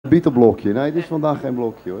Bietenblokje. Nee, dit is vandaag geen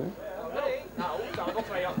blokje hoor. Nee, nou, er staan er nog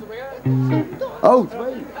 2 achter me. Oh, 2.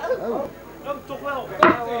 Oh. Oh, toch wel.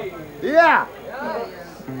 Ja!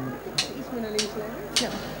 Iets meer naar links leggen. Ja.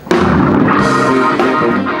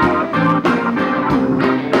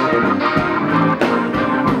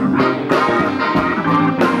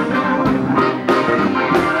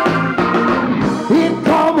 He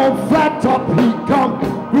come on flat top, he come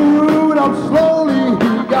brewed up slowly.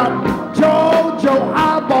 He got Jojo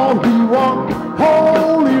eyeball, he want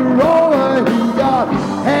holy roller. He got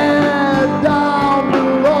head down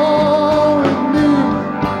below his knee.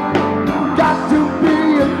 Got to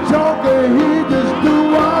be a joker, he just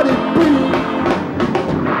do what it please.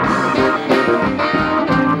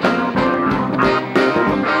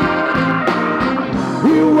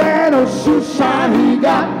 He wear no shoe shine, he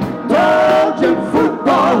got Belgian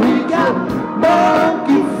football, he got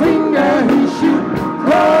monkey finger, he shoot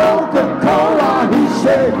Coca-Cola, he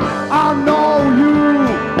say, I know you,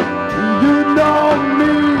 you know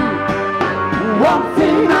me. One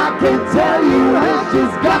thing I can tell you, has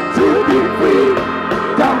just got to be free.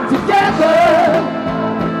 Come together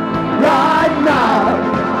right now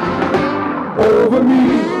over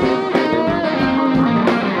me.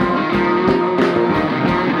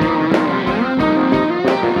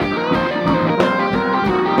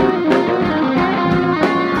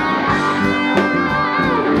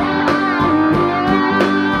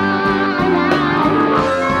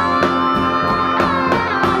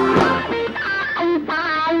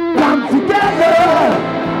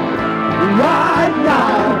 Right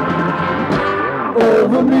now,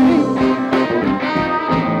 over me.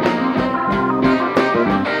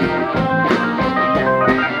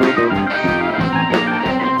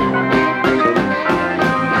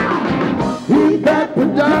 He got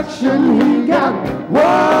production, he got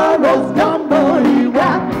one of gumbo, he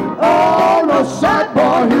got all the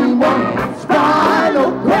sideboard, he want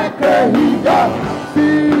spinal cracker, he got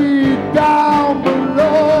feet down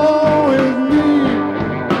below his knee.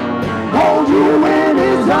 Hold you in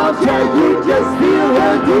his arms, yeah, you just feel the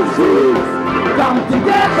disease. Come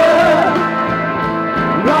together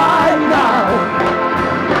right now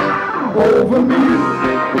over me.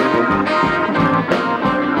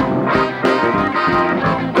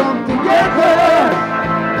 Come together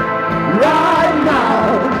right now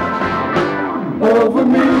over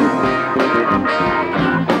me.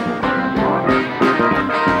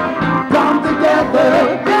 Come together,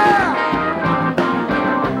 yeah.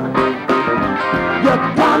 You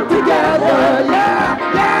come together, yeah,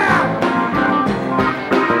 yeah.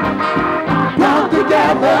 Come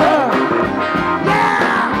together, yeah.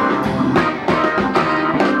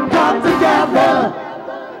 Come together.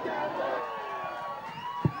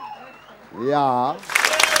 Ja.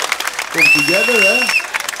 Come together, hè?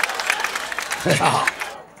 Ja.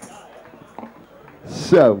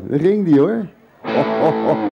 Zo, daar ging die hoor.